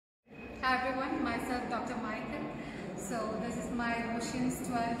Hi everyone, myself Dr. Michael. So this is my Oceans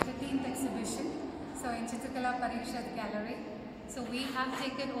 13th exhibition. So in Chitrakala Parishath gallery. So we have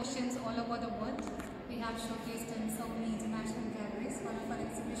taken oceans all over the world. We have showcased in so many international galleries. One of our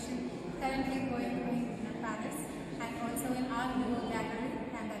exhibition currently going in Paris and also in our new gallery,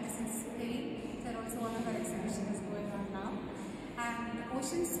 and that is in Spain. There also one of our exhibitions is going on now. And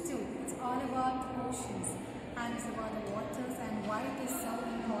oceans too, it's all about oceans and it's about the waters and why it is so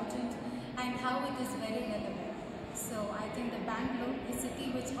important and how it is very relevant. So I think the Bangalore, a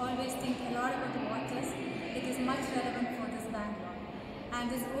city which always think a lot about the waters, it is much relevant for this Bangalore. And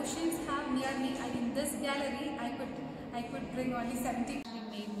these oceans have nearly, in this gallery, I could bring only 70. It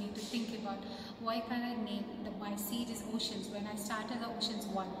made me to think about why can I name my series Oceans when I started the Oceans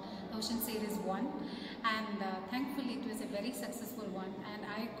 1, Ocean Series 1, and thankfully it was a very successful one, and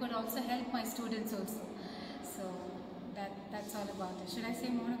I could also help my students also. So that's all about it. Should I say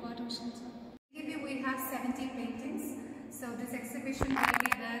more about Oceans? Maybe we have 70 paintings. So this exhibition will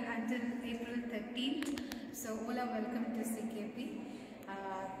be there until April 13th. So all are welcome to CKP.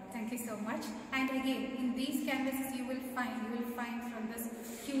 Thank you so much. And again, in these canvases you will find from this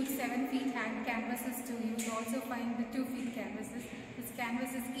huge 7 feet hand canvases to you will also find the 2 feet canvases. This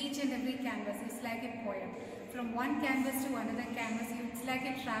canvases, each and every canvas is like a poem. From one canvas to another canvas, it's like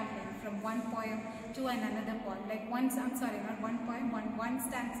a traveling from one poem to another poem. Like one stanza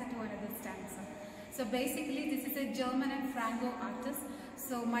to another stanza. So basically this is a German and Franco artist.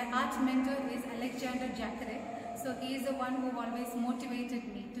 So my art mentor is Alexander Jacare. So he is the one who always motivated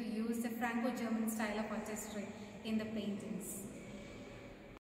me to use the Franco-German style of artistry in the paintings.